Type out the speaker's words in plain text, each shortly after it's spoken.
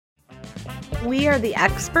We are the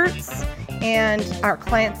experts, and our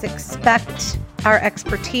clients expect our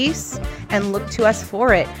expertise and look to us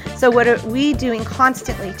for it. So what are we doing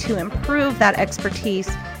constantly to improve that expertise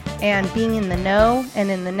and being in the know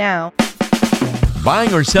and in the now?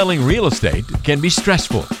 Buying or selling real estate can be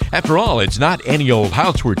stressful. After all, it's not any old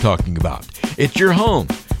house we're talking about. It's your home.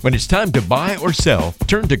 When it's time to buy or sell,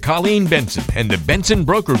 turn to Colleen Benson and the Benson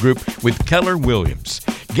Broker Group with Keller Williams.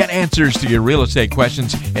 Get answers to your real estate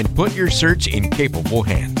questions and put your search in capable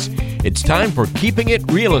hands. It's time for Keeping It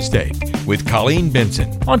Real Estate with Colleen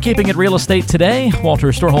Benson. On Keeping It Real Estate today, Walter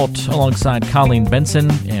Storholt alongside Colleen Benson,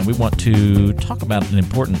 and we want to talk about an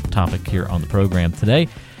important topic here on the program today: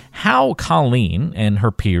 how Colleen and her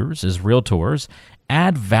peers as realtors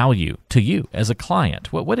add value to you as a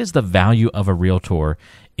client. What is the value of a realtor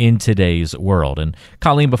in today's world? And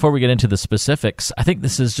Colleen, before we get into the specifics, I think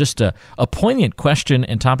this is just a poignant question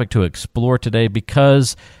and topic to explore today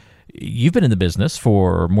because you've been in the business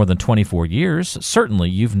for more than 24 years. Certainly,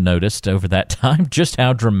 you've noticed over that time just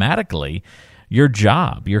how dramatically your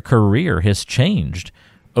job, your career has changed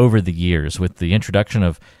over the years with the introduction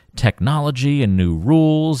of technology and new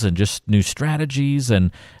rules and just new strategies.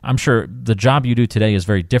 And I'm sure the job you do today is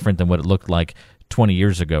very different than what it looked like 20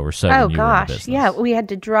 years ago or so. Oh, when you were in the business. Yeah. We had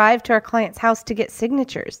to drive to our client's house to get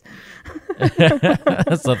signatures.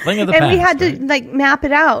 That's a thing of the past. And we had right? to map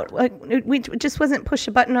it out. We just wasn't push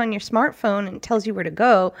a button on your smartphone and it tells you where to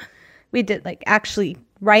go. We did actually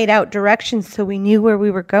write out directions so we knew where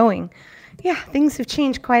we were going. Yeah, things have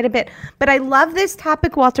changed quite a bit. But I love this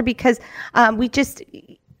topic, Walter, because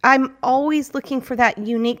I'm always looking for that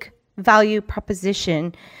unique value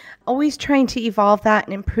proposition, always trying to evolve that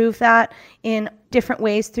and improve that in different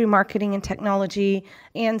ways through marketing and technology.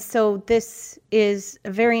 And so this is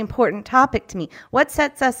a very important topic to me. What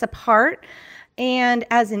sets us apart? And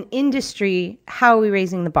as an industry, how are we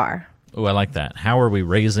raising the bar? Oh, I like that. How are we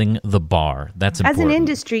raising the bar? That's important. As an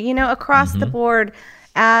industry, across the board,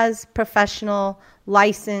 as professional,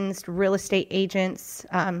 licensed real estate agents,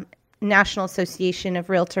 National Association of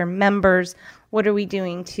Realtor members, what are we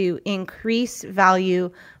doing to increase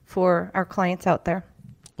value for our clients out there?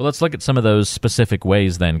 Well, let's look at some of those specific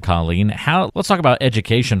ways then, Colleen. Let's talk about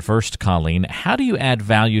education first, Colleen. How do you add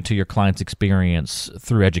value to your clients' experience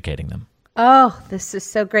through educating them? Oh, this is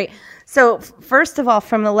so great. So first of all,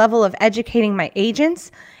 from the level of educating my agents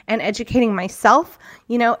and educating myself,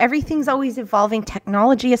 everything's always evolving,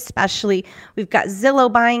 technology especially. We've got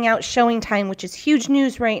Zillow buying out ShowingTime, which is huge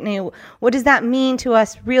news right now. What does that mean to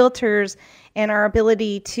us realtors and our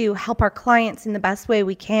ability to help our clients in the best way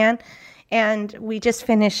we can? And we just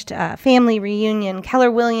finished Family Reunion.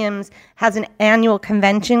 Keller Williams has an annual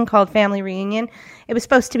convention called Family Reunion. It was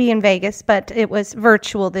supposed to be in Vegas, but it was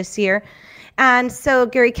virtual this year. And so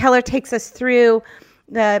Gary Keller takes us through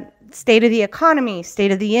the state of the economy,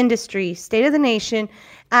 state of the industry, state of the nation,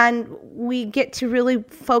 and we get to really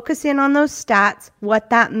focus in on those stats, what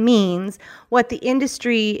that means, what the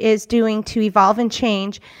industry is doing to evolve and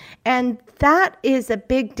change. And that is a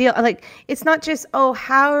big deal. It's not just,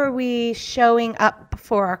 how are we showing up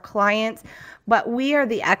for our clients, but we are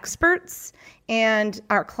the experts and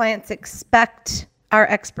our clients expect our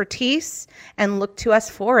expertise and look to us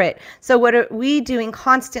for it. So what are we doing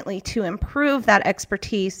constantly to improve that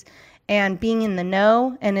expertise and being in the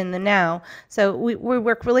know and in the now? So we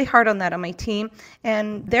work really hard on that on my team,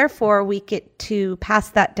 and therefore we get to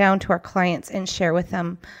pass that down to our clients and share with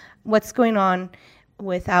them what's going on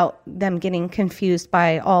without them getting confused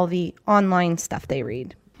by all the online stuff they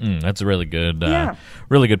read. That's a really good,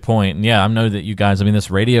 really good point. And I know that you guys, this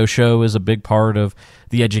radio show is a big part of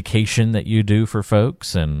the education that you do for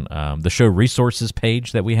folks. And the show resources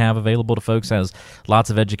page that we have available to folks has lots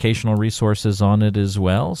of educational resources on it as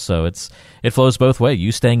well. So it flows both ways.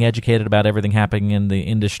 You staying educated about everything happening in the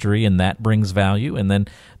industry, and that brings value. And then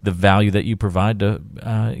the value that you provide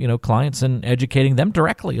to, clients and educating them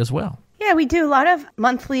directly as well. Yeah, we do a lot of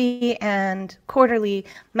monthly and quarterly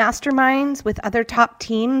masterminds with other top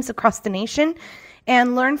teams across the nation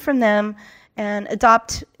and learn from them and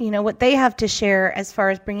adopt, what they have to share as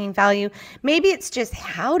far as bringing value. Maybe it's just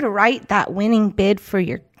how to write that winning bid for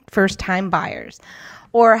your first-time buyers,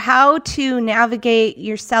 or how to navigate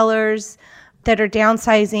your sellers that are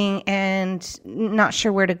downsizing and not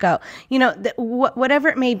sure where to go. Whatever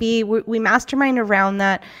it may be, we mastermind around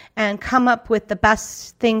that and come up with the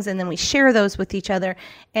best things, and then we share those with each other.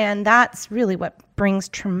 And that's really what brings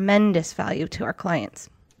tremendous value to our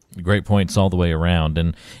clients. Great points all the way around.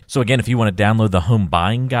 And so again, if you want to download the home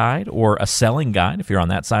buying guide or a selling guide, if you're on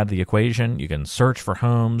that side of the equation, you can search for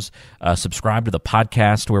homes, subscribe to the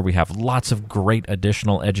podcast where we have lots of great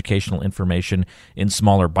additional educational information in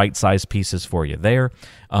smaller bite-sized pieces for you there.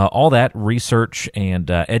 All that research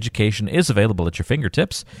and education is available at your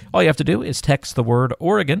fingertips. All you have to do is text the word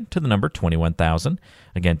Oregon to the number 21,000.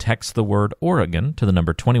 Again, text the word Oregon to the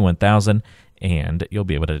number 21,000. And you'll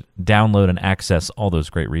be able to download and access all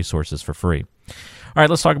those great resources for free. All right,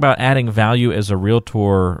 let's talk about adding value as a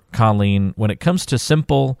realtor, Colleen. When it comes to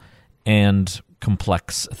simple and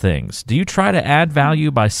complex things, do you try to add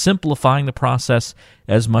value by simplifying the process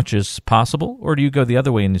as much as possible, or do you go the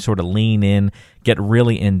other way and you sort of lean in, get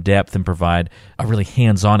really in-depth, and provide a really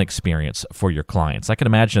hands-on experience for your clients? I can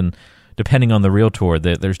imagine, depending on the realtor,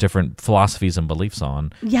 that there's different philosophies and beliefs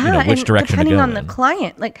on which direction to go. Depending on the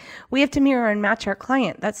client, like we have to mirror and match our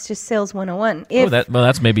client. That's just sales 101.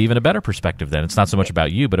 That's maybe even a better perspective then. It's not so much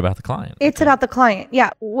about you, but about the client. It's about the client. Yeah.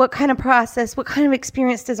 What kind of process, what kind of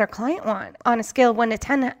experience does our client want? On a scale of 1 to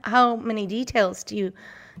 10, how many details do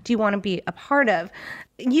you want to be a part of?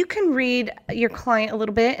 You can read your client a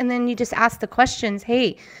little bit and then you just ask the questions.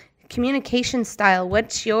 Hey, communication style,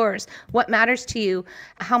 what's yours? What matters to you?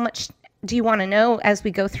 How much do you want to know as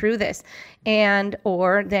we go through this?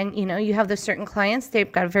 Or then, you have those certain clients,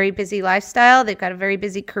 they've got a very busy lifestyle, they've got a very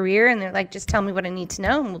busy career, and they're like, just tell me what I need to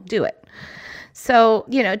know and we'll do it. So,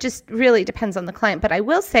 just really depends on the client. But I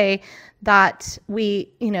will say that we're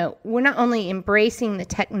not only embracing the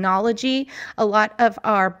technology, a lot of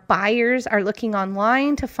our buyers are looking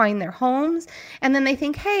online to find their homes. And then they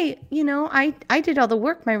think, hey, I did all the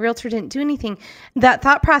work. My realtor didn't do anything. That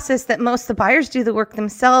thought process that most of the buyers do the work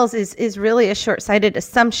themselves is really a short-sighted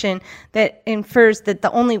assumption that infers that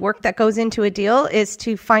the only work that goes into a deal is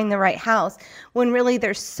to find the right house, when really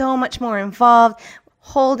there's so much more involved.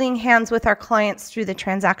 Holding hands with our clients through the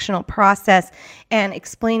transactional process and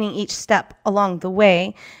explaining each step along the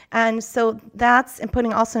way. And so and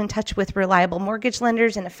putting also in touch with reliable mortgage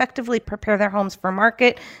lenders and effectively prepare their homes for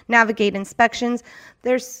market, navigate inspections.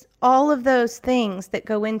 There's all of those things that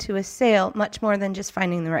go into a sale, much more than just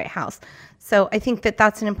finding the right house. So I think that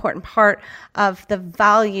that's an important part of the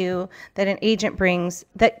value that an agent brings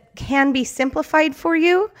that can be simplified for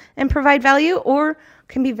you and provide value, or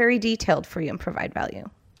can be very detailed for you and provide value.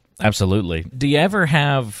 Absolutely. Do you ever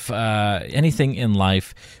have anything in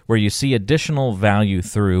life where you see additional value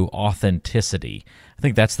through authenticity? I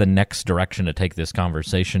think that's the next direction to take this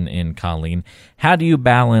conversation in, Colleen. How do you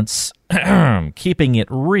balance keeping it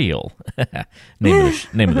real,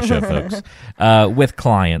 name of the show, folks, with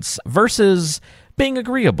clients versus being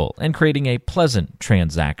agreeable and creating a pleasant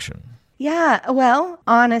transaction? Yeah, well,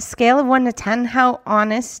 on a scale of 1 to 10, how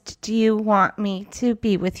honest do you want me to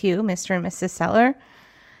be with you, Mr. and Mrs. Seller?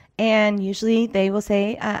 And usually they will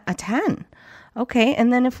say a 10. Okay,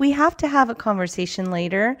 and then if we have to have a conversation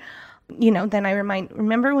later, then I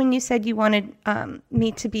remember when you said you wanted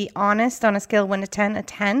me to be honest on a scale of 1 to 10, a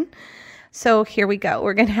 10? So here we go.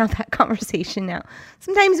 We're going to have that conversation now.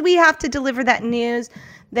 Sometimes we have to deliver that news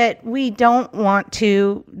that we don't want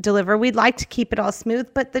to deliver. We'd like to keep it all smooth,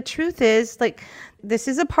 but the truth is, this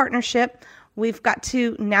is a partnership. We've got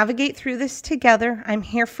to navigate through this together. I'm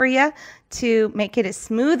here for you to make it as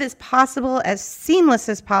smooth as possible, as seamless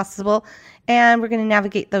as possible, and we're going to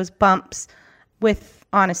navigate those bumps with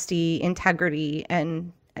honesty, integrity,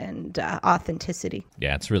 and authenticity.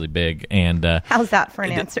 Yeah, it's really big. And how's that for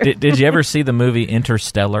an answer? Did you ever see the movie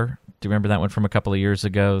Interstellar? Do you remember that one from a couple of years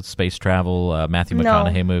ago? Space travel, Matthew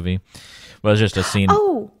McConaughey movie. Well, it was just a scene.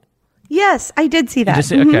 Oh, yes, I did see that. Did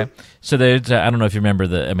you see? Okay. So there's, I don't know if you remember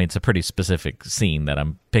it's a pretty specific scene that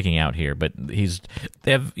I'm picking out here, but they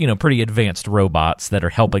have, pretty advanced robots that are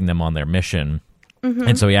helping them on their mission. Mm-hmm.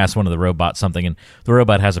 And so he asked one of the robots something, and the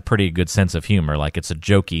robot has a pretty good sense of humor, like it's a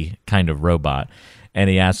jokey kind of robot. And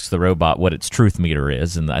he asks the robot what its truth meter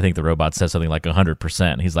is, and I think the robot says something like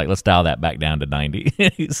 100%. He's like, let's dial that back down to 90.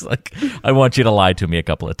 He's like, I want you to lie to me a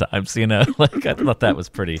couple of times, I thought that was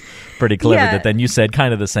pretty clever. Yeah. That then you said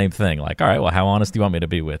kind of the same thing, like, all right, well, how honest do you want me to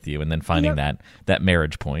be with you? And then finding that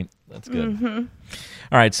marriage point. That's good. Mm-hmm.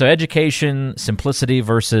 All right, so education, simplicity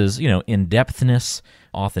versus, in-depthness,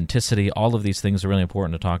 authenticity, all of these things are really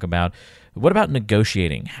important to talk about. What about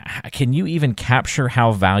negotiating? Can you even capture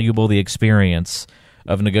how valuable the experience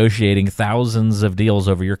of negotiating thousands of deals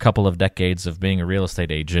over your couple of decades of being a real estate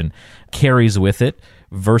agent carries with it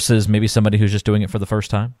versus maybe somebody who's just doing it for the first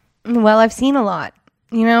time? Well, I've seen a lot.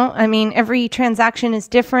 Every transaction is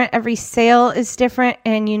different. Every sale is different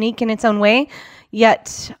and unique in its own way.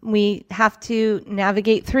 yet we have to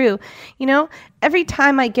navigate through. Every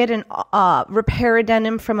time I get an repair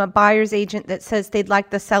addendum from a buyer's agent that says they'd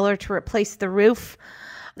like the seller to replace the roof,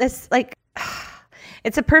 that's like,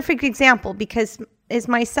 it's a perfect example, because is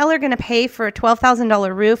my seller going to pay for a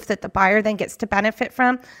 $12,000 roof that the buyer then gets to benefit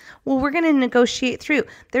from? Well, we're going to negotiate through.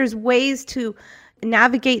 There's ways to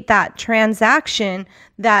navigate that transaction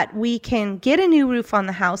that we can get a new roof on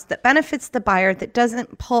the house that benefits the buyer, that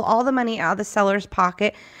doesn't pull all the money out of the seller's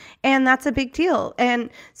pocket. And that's a big deal. And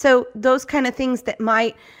so those kind of things that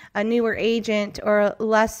a newer agent or a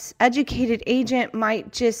less educated agent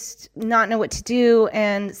might just not know what to do,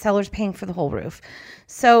 and seller's paying for the whole roof.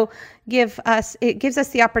 So it gives us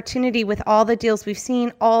the opportunity, with all the deals we've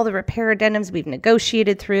seen, all the repair addendums we've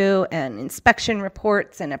negotiated through, and inspection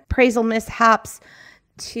reports and appraisal mishaps,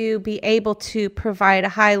 to be able to provide a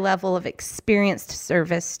high level of experienced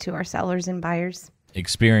service to our sellers and buyers.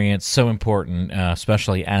 Experience, so important,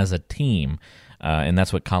 especially as a team. And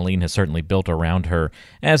that's what Colleen has certainly built around her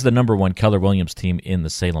as the number one Keller Williams team in the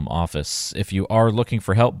Salem office. If you are looking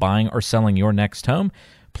for help buying or selling your next home,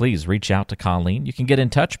 please reach out to Colleen. You can get in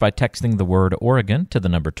touch by texting the word Oregon to the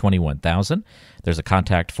number 21000. There's a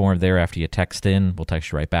contact form there after you text in. We'll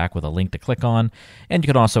text you right back with a link to click on. And you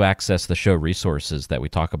can also access the show resources that we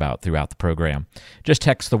talk about throughout the program. Just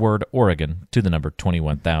text the word Oregon to the number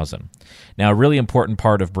 21000. Now, a really important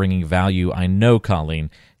part of bringing value, I know, Colleen,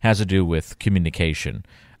 has to do with communication.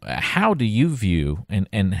 How do you view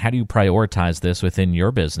and how do you prioritize this within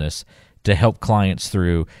your business to help clients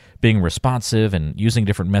through being responsive and using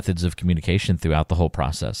different methods of communication throughout the whole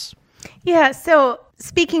process? Yeah, so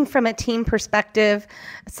speaking from a team perspective,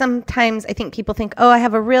 sometimes I think people think, I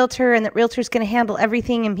have a realtor, and that realtor's going to handle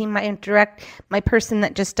everything and be my person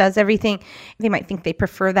that just does everything. They might think they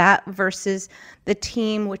prefer that versus the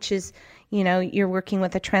team, which is, you're working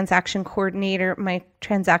with a transaction coordinator, my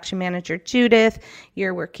transaction manager, Judith.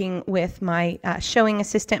 You're working with my showing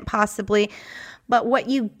assistant, possibly. But what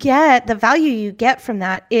you get, the value you get from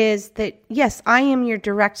that is that, yes, I am your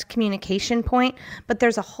direct communication point, but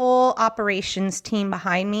there's a whole operations team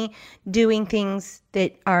behind me doing things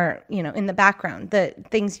that are, in the background, the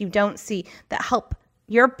things you don't see that help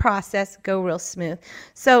your process go real smooth.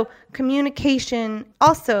 So communication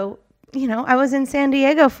also, I was in San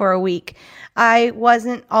Diego for a week. I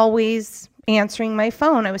wasn't always answering my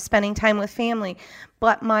phone. I was spending time with family.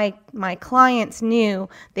 But my clients knew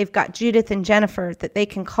they've got Judith and Jennifer that they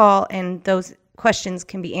can call, and those questions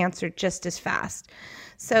can be answered just as fast.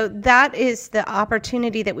 So that is the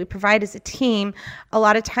opportunity that we provide as a team. A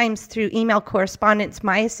lot of times through email correspondence,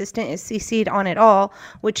 my assistant is CC'd on it all,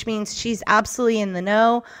 which means she's absolutely in the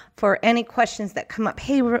know for any questions that come up.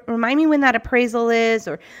 Hey, remind me when that appraisal is,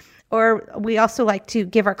 or we also like to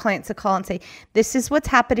give our clients a call and say, this is what's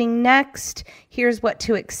happening next, here's what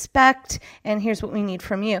to expect, and here's what we need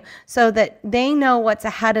from you, so that they know what's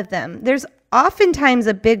ahead of them. There's oftentimes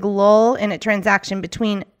a big lull in a transaction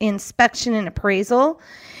between inspection and appraisal,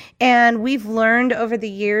 and we've learned over the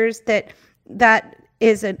years that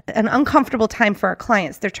is an uncomfortable time for our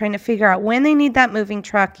clients. They're trying to figure out when they need that moving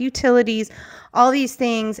truck, utilities, all these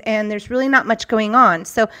things, and there's really not much going on.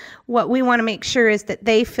 So what we want to make sure is that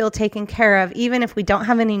they feel taken care of, even if we don't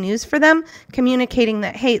have any news for them, communicating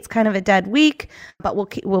that, hey, it's kind of a dead week, but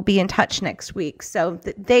we'll be in touch next week, so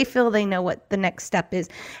that they feel they know what the next step is.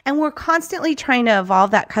 And we're constantly trying to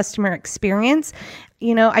evolve that customer experience.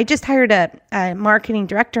 I just hired a marketing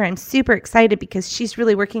director. I'm super excited because she's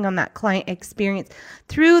really working on that client experience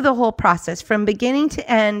through the whole process from beginning to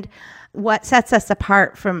end, what sets us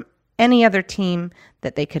apart from any other team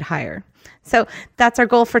that they could hire. So that's our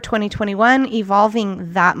goal for 2021,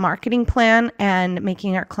 evolving that marketing plan and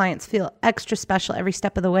making our clients feel extra special every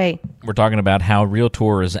step of the way. We're talking about how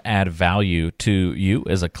realtors add value to you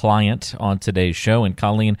as a client on today's show. And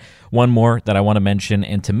Colleen, one more that I want to mention,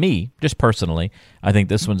 and to me, just personally, I think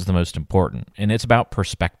this one's the most important, and it's about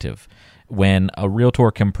perspective. When a realtor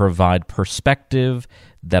can provide perspective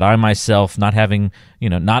that I myself, not having,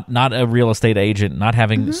 not a real estate agent, not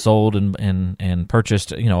having sold and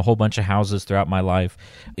purchased, a whole bunch of houses throughout my life,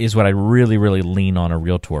 is what I really, really lean on a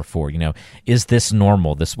realtor for. Is this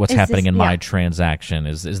normal? What's happening in my transaction?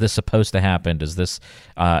 Is this supposed to happen? Is this,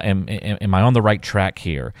 am I on the right track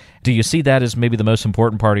here? Do you see that as maybe the most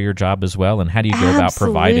important part of your job as well? And how do you go about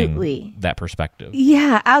providing that perspective?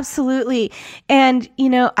 Yeah, absolutely. And,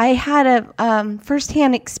 I had a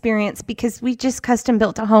firsthand experience because we just custom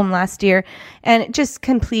built a home last year, and it just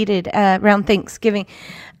completed around Thanksgiving.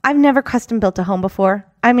 I've never custom built a home before.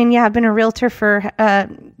 I mean, I've been a realtor for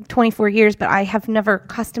 24 years, but I have never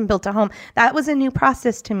custom built a home. That was a new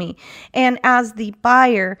process to me. And as the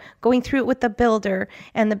buyer, going through it with the builder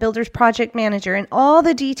and the builder's project manager and all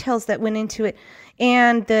the details that went into it,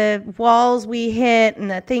 and the walls we hit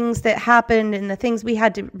and the things that happened and the things we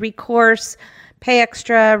had to recourse, pay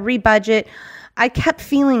extra, rebudget, I kept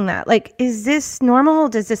feeling that. Like, is this normal?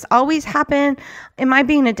 Does this always happen? Am I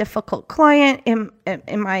being a difficult client? Am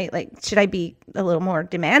I like, should I be a little more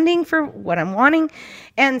demanding for what I'm wanting?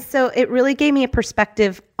 And so it really gave me a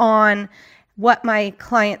perspective on what my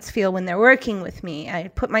clients feel when they're working with me. I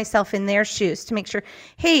put myself in their shoes to make sure,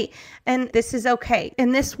 hey, and this is okay.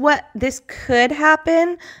 And this could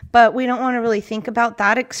happen, but we don't want to really think about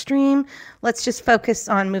that extreme. Let's just focus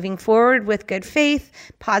on moving forward with good faith,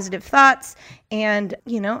 positive thoughts. And,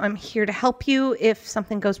 I'm here to help you if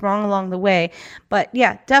something goes wrong along the way. But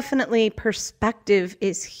yeah, definitely perspective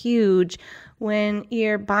is huge when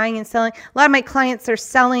you're buying and selling. A lot of my clients are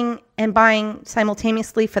selling and buying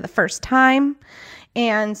simultaneously for the first time.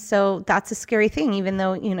 And so that's a scary thing, even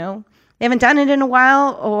though, they haven't done it in a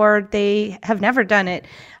while or they have never done it.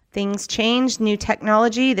 Things change, new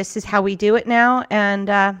technology. This is how we do it now. And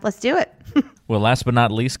let's do it. Well, last but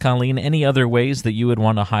not least, Colleen, any other ways that you would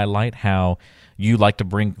want to highlight how you like to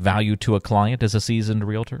bring value to a client as a seasoned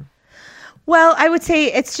realtor? Well, I would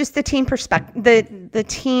say it's just the team perspective, the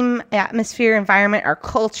team atmosphere, environment, our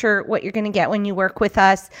culture, what you're going to get when you work with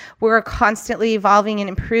us. We're constantly evolving and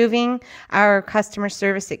improving our customer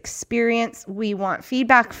service experience. We want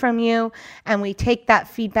feedback from you, and we take that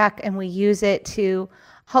feedback and we use it to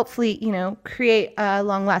hopefully, create a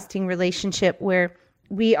long-lasting relationship where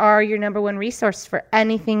we are your number one resource for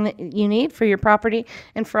anything that you need for your property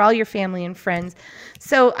and for all your family and friends.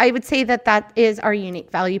 So I would say that is our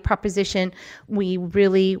unique value proposition. We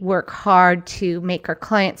really work hard to make our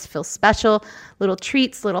clients feel special, little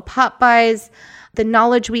treats, little pop buys, the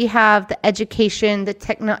knowledge we have, the education,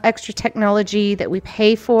 the extra technology that we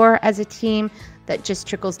pay for as a team that just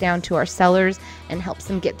trickles down to our sellers and helps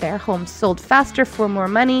them get their homes sold faster for more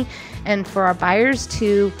money, and for our buyers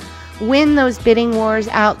to win those bidding wars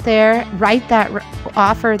out there, write that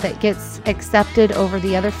offer that gets accepted over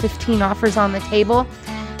the other 15 offers on the table,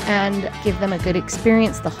 and give them a good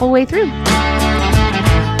experience the whole way through.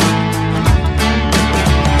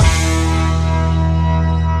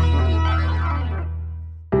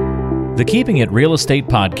 The Keeping It Real Estate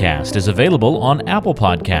podcast is available on Apple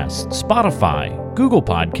Podcasts, Spotify, Google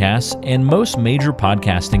Podcasts, and most major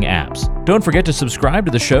podcasting apps. Don't forget to subscribe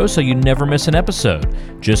to the show so you never miss an episode.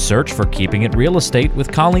 Just search for Keeping It Real Estate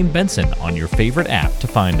with Colleen Benson on your favorite app to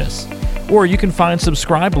find us. Or you can find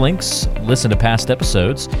subscribe links, listen to past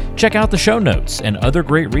episodes, check out the show notes, and other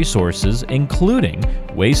great resources, including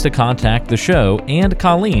ways to contact the show and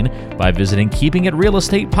Colleen by visiting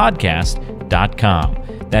keepingitrealestatepodcast.com.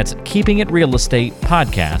 That's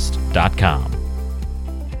keepingitrealestatepodcast.com.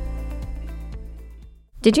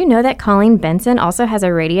 Did you know that Colleen Benson also has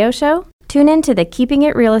a radio show? Tune in to the Keeping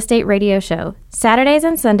It Real Estate radio show, Saturdays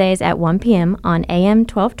and Sundays at 1 p.m. on AM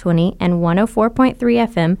 1220 and 104.3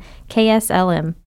 FM KSLM.